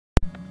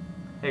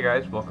Hey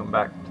guys, welcome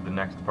back to the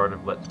next part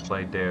of Let's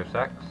Play Deus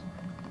Ex.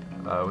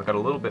 We've got a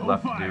little bit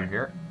left to do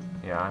here.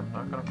 Yeah, I'm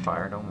not gonna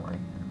fire, don't worry.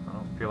 I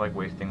don't feel like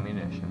wasting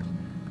munitions.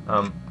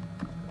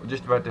 We're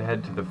just about to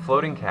head to the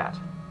Floating Cat.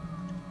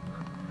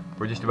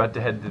 We're just about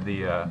to head to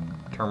the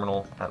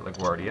terminal at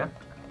LaGuardia.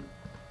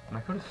 And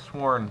I could have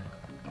sworn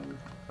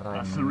that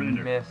I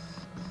missed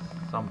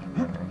something.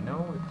 I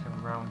know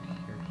it's around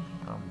here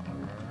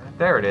somewhere.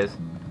 There it is!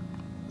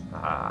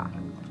 Ah,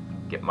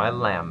 get my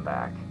lamb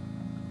back.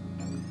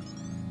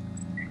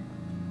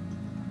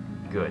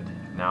 Good.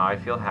 Now I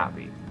feel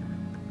happy.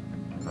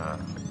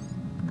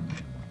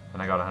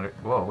 And I got 100.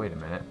 Whoa, wait a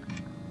minute.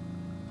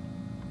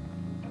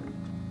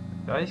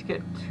 Did I just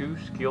get 2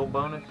 skill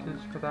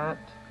bonuses for that?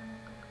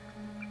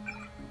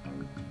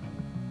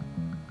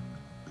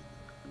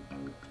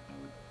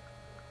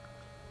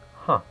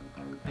 Huh.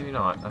 Maybe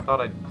not. I thought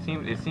it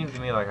seemed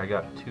to me like I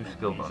got 2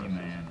 skill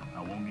bonuses.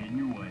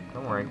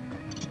 Don't worry.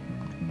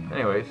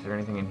 Anyways, is there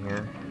anything in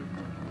here?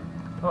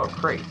 Oh, a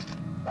crate.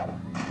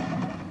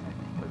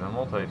 With a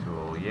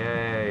multi-tool.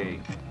 Yay!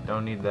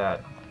 Don't need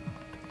that.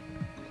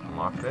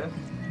 Unlock this.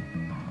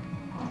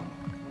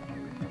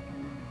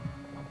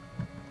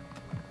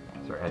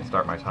 Sorry, I had to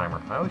start my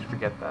timer. I always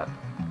forget that.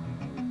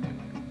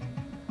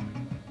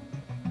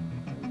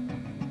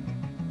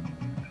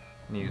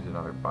 Use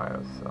another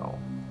bio cell.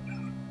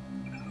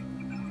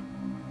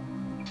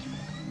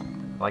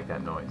 I like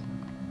that noise.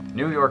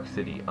 New York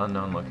City,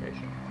 unknown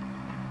location.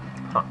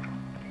 Huh.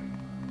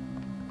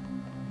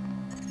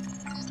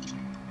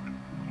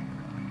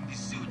 These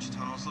sewage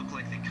tunnels look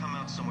like they come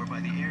out somewhere by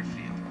the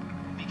airfield.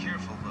 Be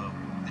careful, though.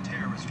 The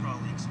terrorists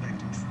probably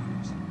expect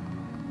intruders.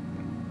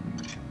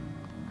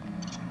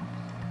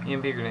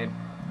 EMP grenade.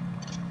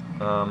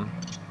 A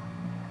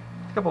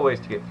couple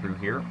ways to get through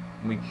here.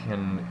 We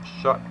can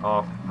shut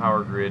off the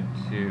power grid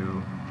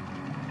to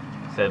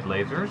said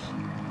lasers,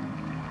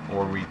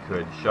 or we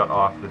could shut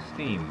off the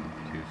steam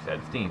to said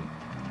steam.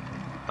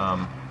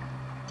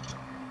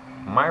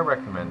 My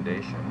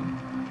recommendation,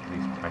 at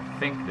least I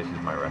think this is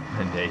my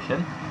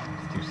recommendation,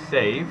 is to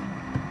save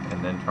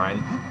and then try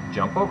and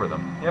jump over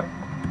them. Yep.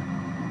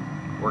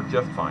 Worked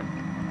just fine.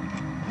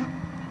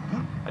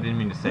 I didn't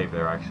mean to save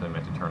there, I actually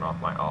meant to turn off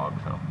my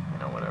AUG, so, you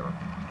know, whatever.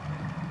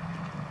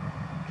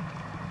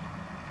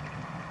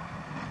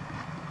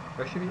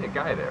 There should be a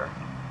guy there.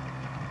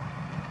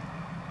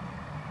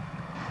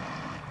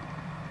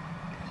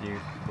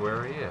 Confused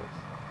where he is.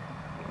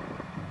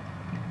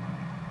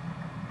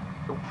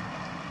 Oh.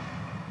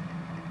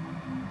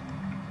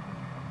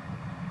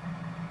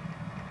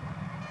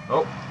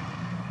 Oh.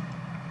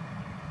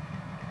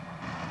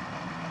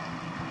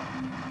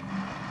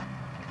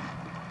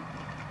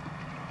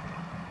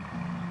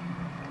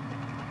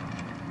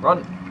 Run!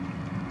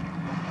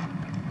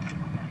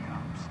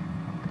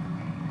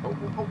 Oh.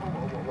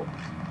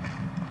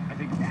 I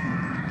think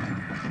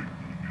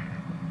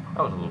that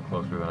was a little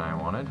closer than I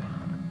wanted.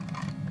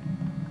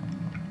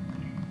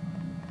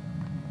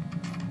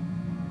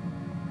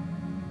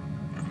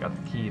 Got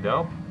the key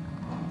though.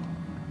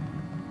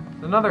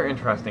 It's another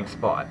interesting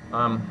spot.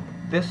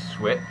 This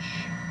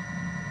switch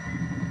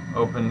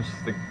opens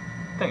the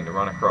thing to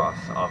run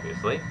across,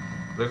 obviously.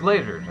 There's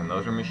lasers, and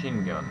those are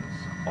machine guns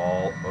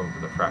all over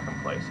the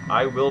frackin' place.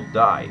 I will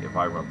die if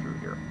I run through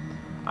here.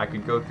 I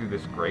could go through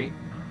this grate,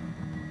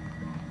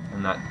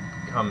 and that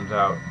comes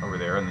out over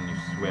there, and then you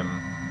swim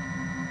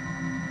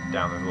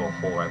down this little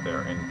hole right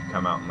there and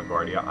come out in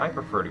LaGuardia. I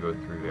prefer to go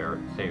through there.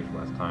 It saves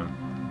less time.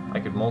 I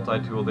could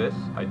multi-tool this.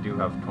 I do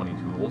have 20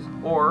 tools.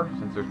 Or,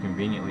 since there's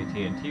conveniently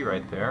TNT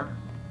right there,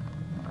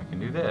 I can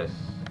do this.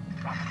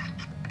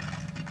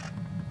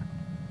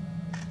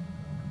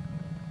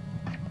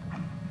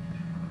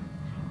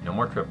 No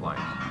more trip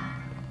lines.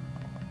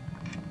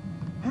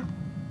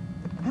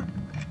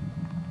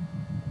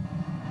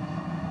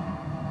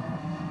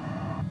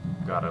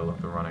 God, I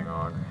love the running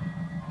AUG.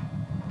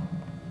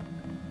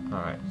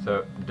 Alright,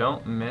 so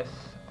don't miss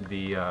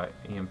the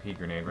EMP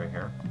grenade right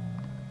here.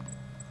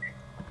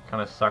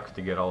 Kind of sucks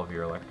to get all of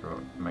your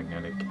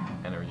electromagnetic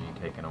energy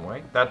taken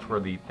away. That's where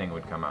the thing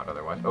would come out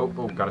otherwise. Oh,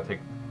 gotta take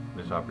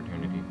this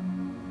opportunity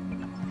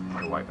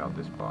to wipe out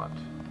this bot.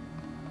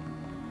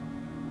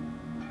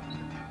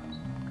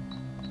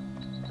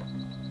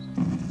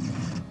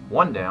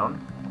 One down,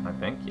 I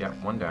think. Yeah,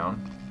 one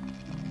down.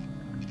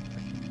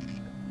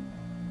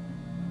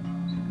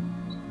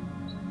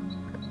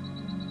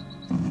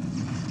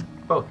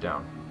 Both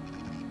down.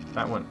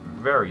 That went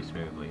very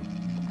smoothly.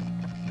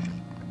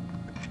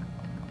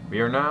 We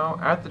are now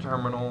at the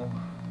terminal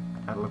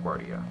at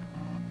LaGuardia.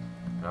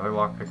 Another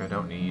lockpick I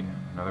don't need.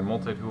 Another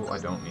multi-tool I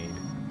don't need.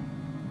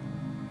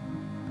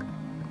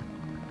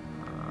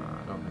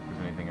 I don't think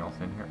there's anything else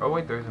in here. Oh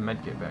wait, there's a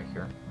medkit back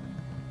here.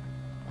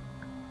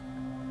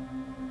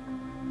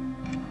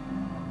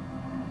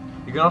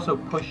 You can also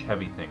push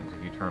heavy things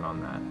if you turn on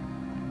that.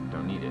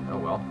 Don't need it. Oh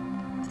well.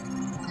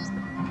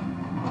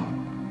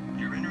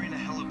 You're entering a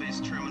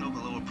Hella-based terminal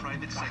below a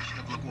private section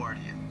of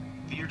LaGuardia.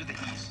 Veer to the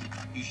east.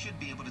 You should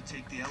be able to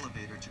take the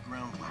elevator to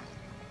ground level.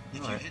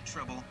 If you hit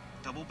trouble,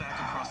 double back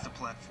across the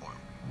platform.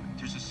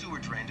 There's a sewer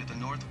drain to the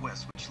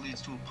northwest which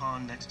leads to a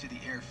pond next to the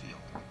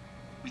airfield.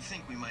 We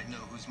think we might know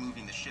who's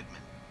moving the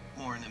shipment.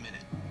 More in a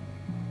minute.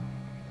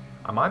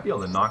 I might be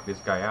able to knock this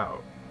guy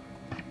out.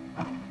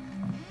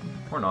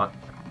 Or not.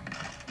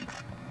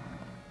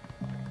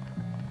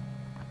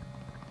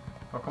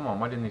 Oh, come on,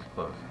 why didn't these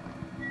close?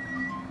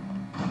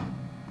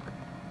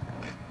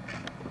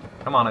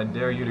 Come on, I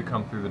dare you to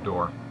come through the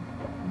door.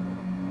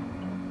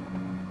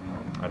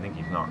 I think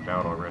he's knocked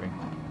out already.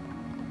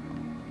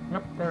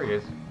 Yep, there he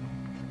is.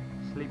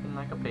 Sleeping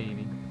like a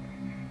baby.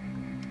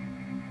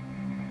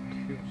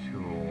 2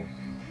 tools.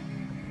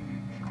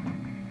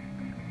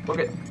 Book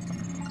it.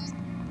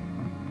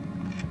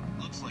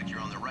 Looks like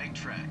you're on the right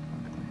track.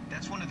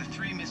 That's one of the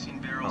 3 missing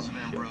barrels of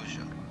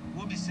ambrosia.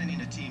 We'll be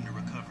sending a team to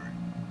recover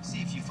it.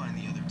 See if you find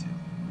the other 2.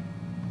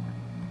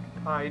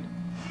 Hide.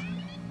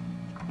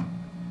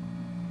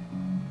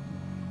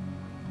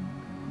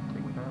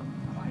 Take that.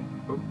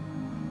 Oop.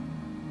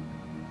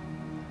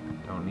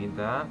 Don't need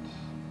that.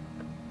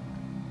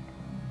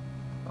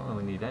 Don't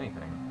really need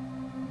anything.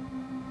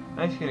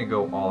 I'm just gonna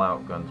go all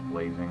out, guns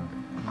blazing.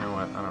 You know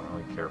what? I don't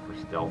really care for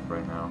stealth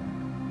right now.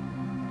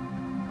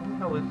 Who the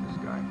hell is this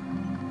guy?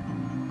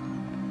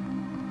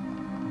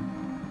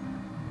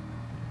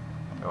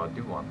 Oh, I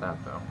do want that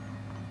though.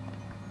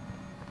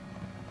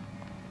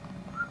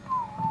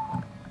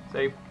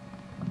 Safe.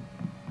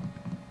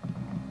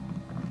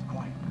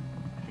 Quiet.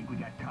 I think we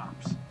got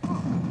cops.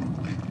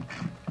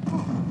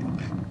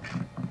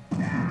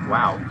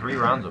 Wow, 3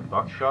 rounds of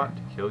buckshot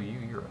to kill you?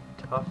 You're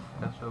a tough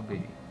SOB.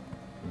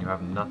 And you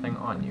have nothing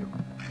on you.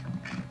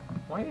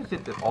 Why is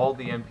it that all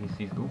the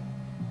NPCs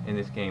in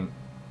this game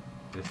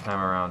this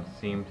time around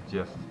seem to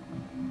just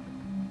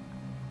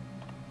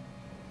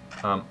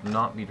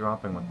not be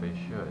dropping what they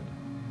should?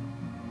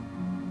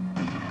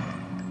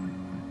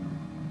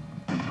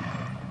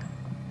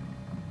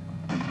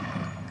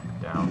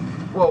 Down.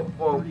 Whoa,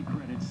 whoa. 30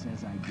 credits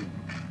says I did it.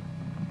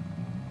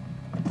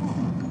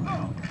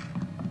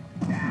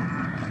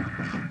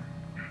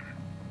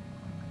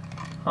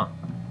 Huh.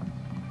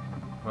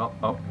 Well,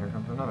 oh, here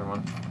comes another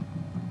one.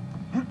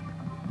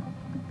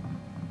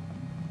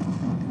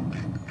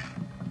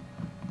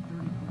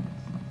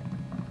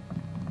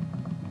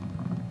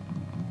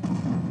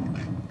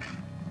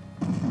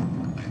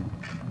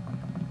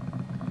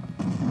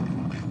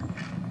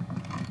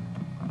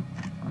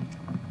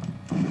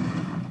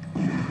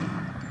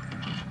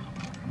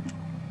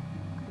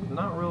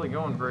 Not really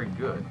going very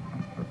good.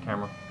 The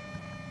camera.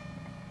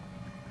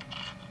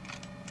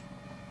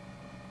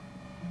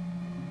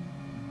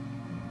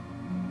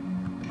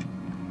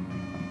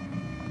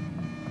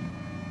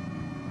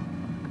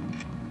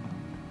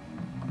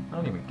 I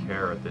don't even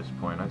care at this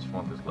point. I just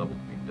want this level to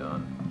be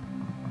done.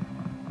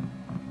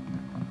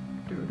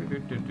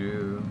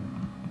 Do.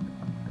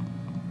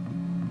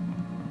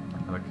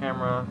 Another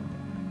camera.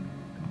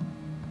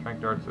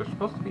 Trank darts. There's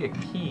supposed to be a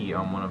key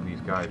on one of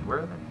these guys.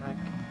 Where the heck?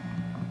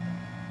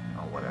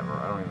 Oh, whatever.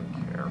 I don't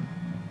even care.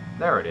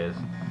 There it is.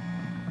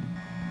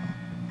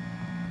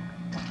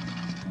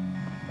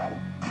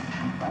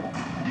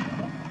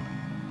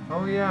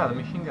 Oh yeah, the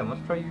machine gun.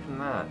 Let's try using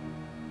that.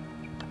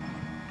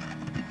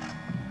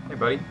 Hey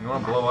buddy, you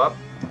want to blow up?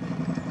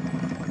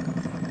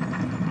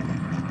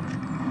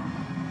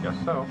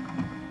 Guess so.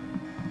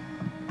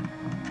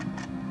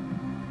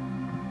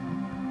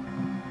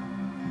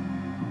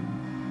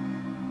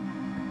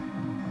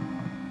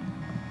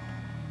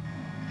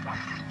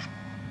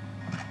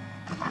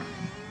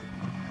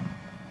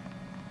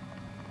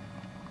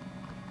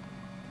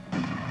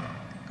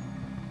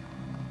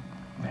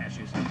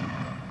 Fascist.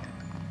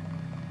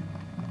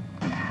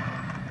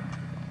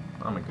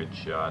 I'm a good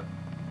shot.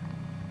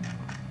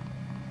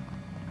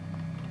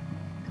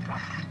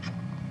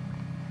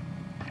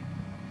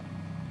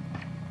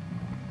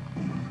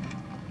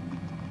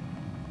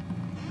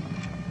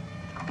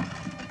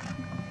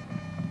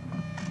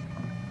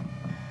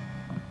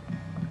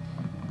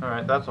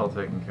 Alright, that's all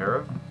taken care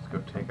of. Let's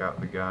go take out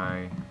the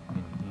guy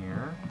in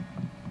here.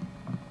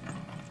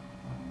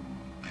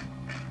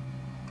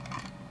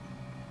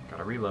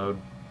 Gotta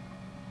reload.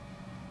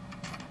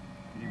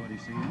 Anybody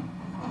see him?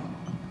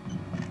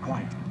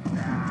 Quiet.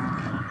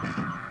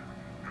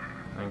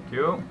 Thank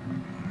you.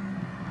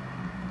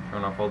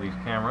 Turn off all these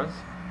cameras.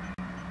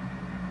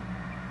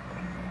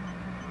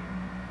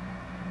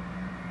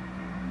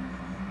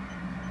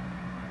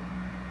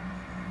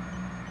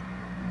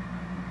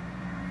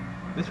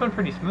 This went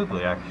pretty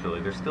smoothly, actually.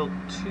 There's still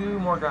 2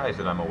 more guys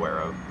that I'm aware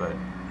of, but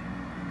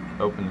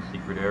open the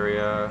secret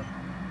area,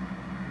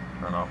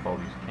 turn off all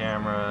these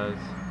cameras.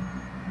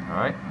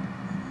 Alright,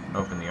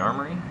 open the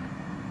armory.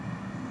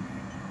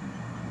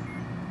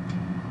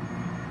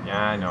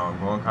 Yeah, I know, I'm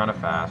going kind of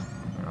fast.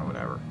 You know,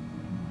 whatever.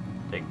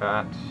 Take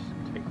that,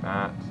 take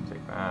that,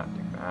 take that,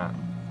 take that,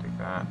 take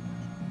that,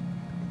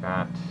 take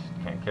that.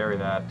 Can't carry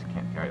that,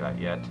 can't carry that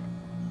yet.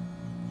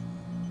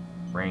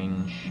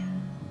 Range.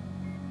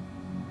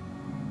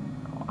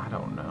 Oh, I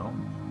don't know.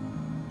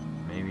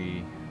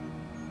 Maybe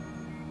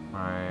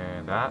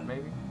that,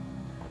 maybe?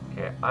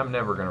 Okay, I'm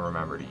never going to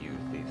remember to use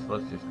these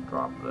let's just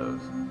drop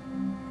those.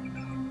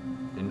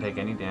 Didn't take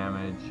any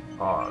damage.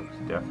 Hogs,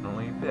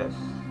 definitely this.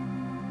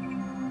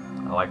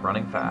 I like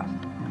running fast.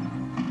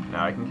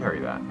 Now I can carry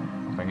that,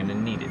 if I'm gonna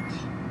need it.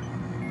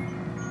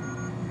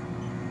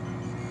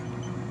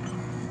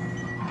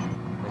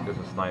 I think there's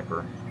a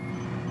sniper.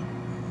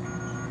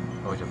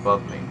 Oh, he's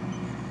above me.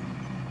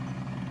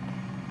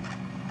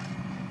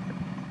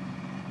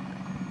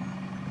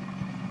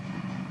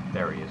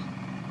 There he is.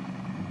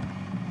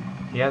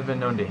 He has been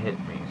known to hit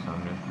me, so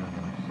I'm just going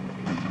to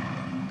see.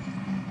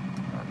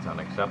 That's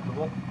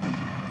unacceptable.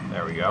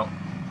 There we go.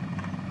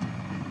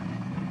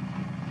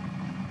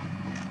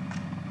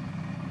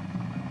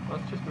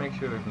 Let's just make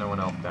sure there's no one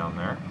else down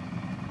there.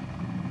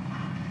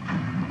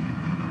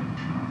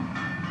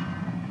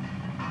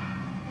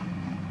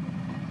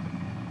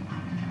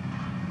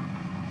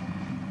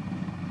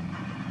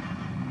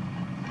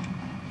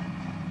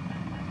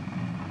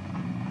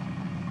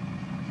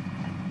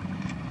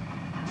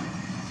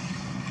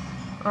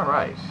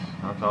 Alright,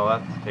 that's all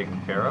that's taken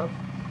care of.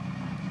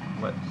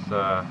 Let's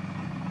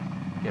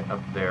get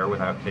up there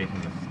without taking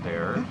the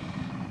stairs.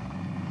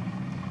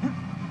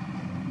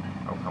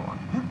 Oh, come on.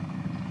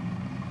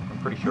 I'm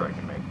pretty sure I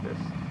can make this.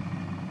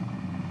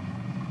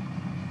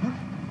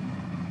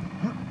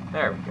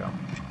 There we go.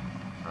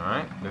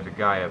 Alright, there's a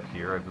guy up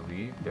here, I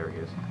believe. There he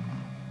is.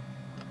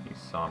 He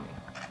saw me.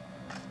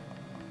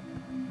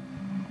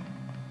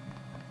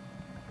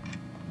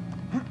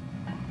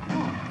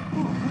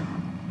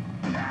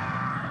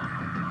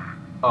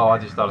 Oh, I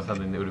just thought of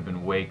something that would have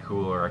been way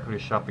cooler. I could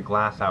have shot the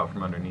glass out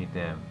from underneath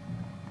him.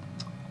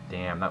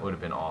 Damn, that would have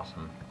been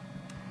awesome.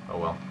 Oh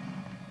well.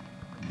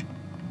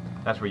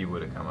 That's where you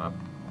would have come up.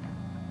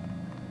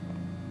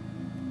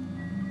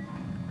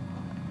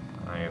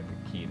 I have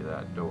the key to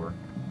that door.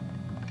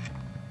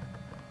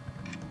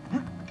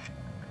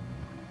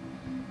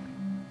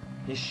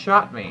 He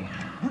shot me.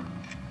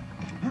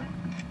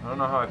 I don't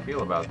know how I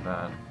feel about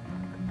that.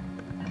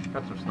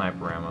 Got some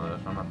sniper ammo though,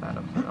 so I'm not that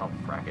upset. Oh,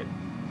 frack it.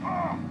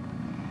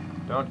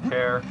 Don't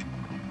care.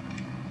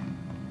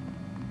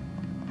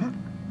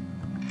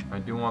 I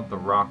do want the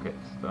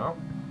rockets, though,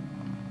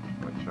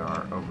 which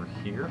are over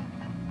here.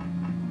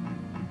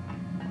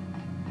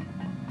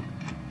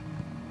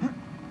 Thank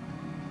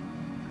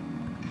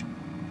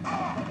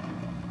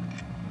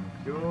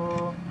you.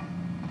 Oh,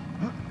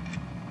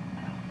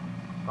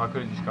 I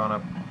could have just gone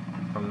up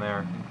from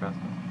there.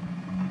 Interesting.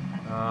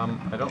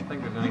 I don't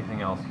think there's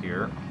anything else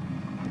here.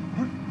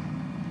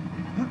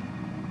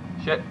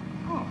 Shit.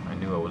 I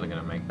knew I wasn't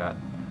going to make that.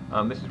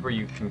 This is where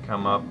you can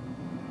come up,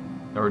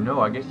 or no,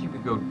 I guess you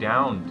could go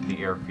down to the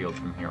airfield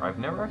from here. I've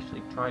never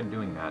actually tried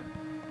doing that.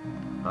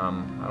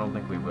 I don't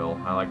think we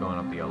will. I like going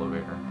up the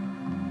elevator.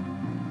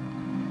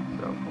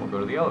 So, we'll go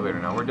to the elevator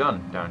now. We're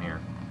done down here.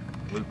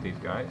 Loot these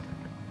guys.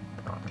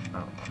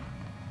 Oh.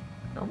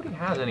 Nobody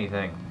has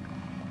anything.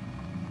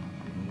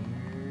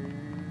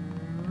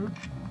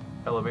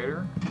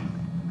 Elevator.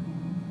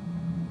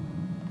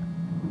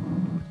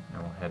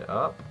 Now we'll head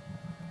up.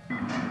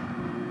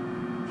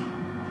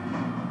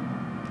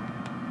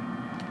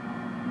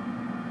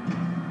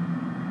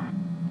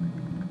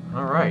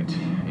 Alright,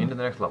 into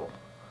the next level.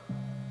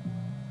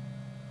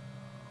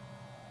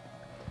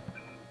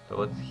 So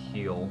let's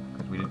heal,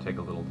 because we did take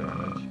a little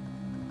damage.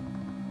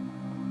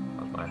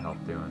 How's my health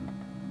doing?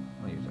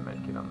 I'll use a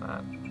medkit on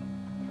that.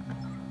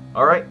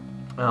 Alright,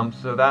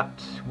 so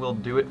that will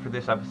do it for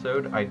this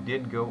episode. I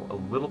did go a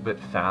little bit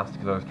fast,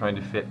 because I was trying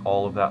to fit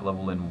all of that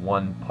level in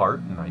one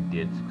part, and I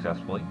did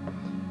successfully.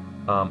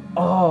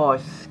 Oh, I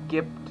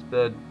skipped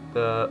the...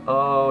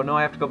 Oh, no,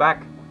 I have to go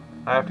back.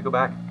 I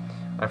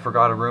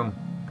forgot a room.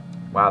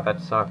 Wow,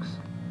 that sucks.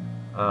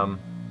 I'm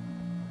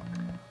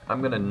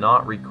gonna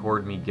not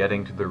record me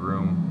getting to the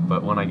room,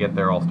 but when I get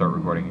there, I'll start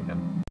recording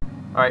again.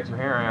 Alright, so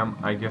here I am.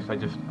 I guess I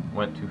just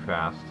went too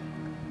fast.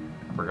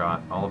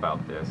 Forgot all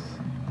about this.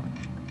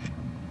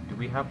 Do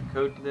we have the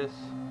code to this?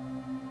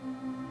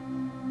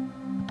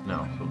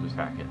 No, so we'll just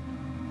hack it.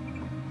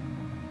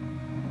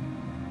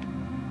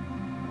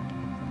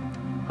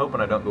 Hoping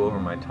I don't go over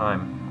my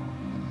time.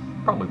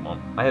 Probably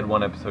won't. I had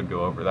one episode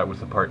go over. That was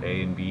the part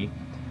A and B.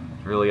 I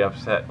was really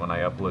upset when I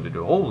uploaded it.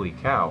 Holy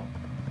cow.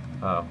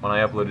 When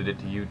I uploaded it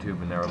to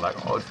YouTube and they were like,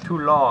 oh, it's too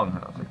long.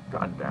 And I was like,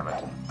 god damn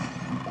it.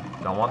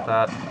 Don't want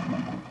that.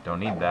 Don't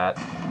need that.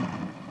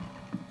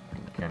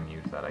 Can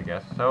use that, I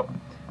guess. So,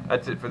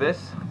 that's it for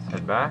this. Let's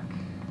head back.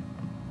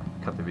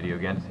 Cut the video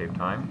again to save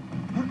time.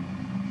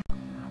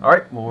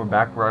 Alright, well, we're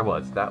back where I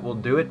was. That will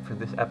do it for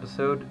this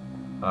episode.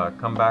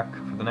 Come back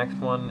for the next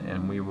one,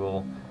 and we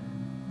will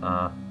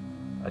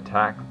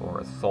attack or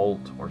assault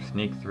or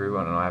sneak through,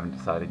 I don't know, I haven't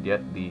decided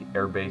yet, the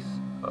airbase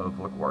of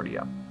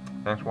LaGuardia.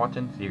 Thanks for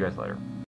watching, see you guys later.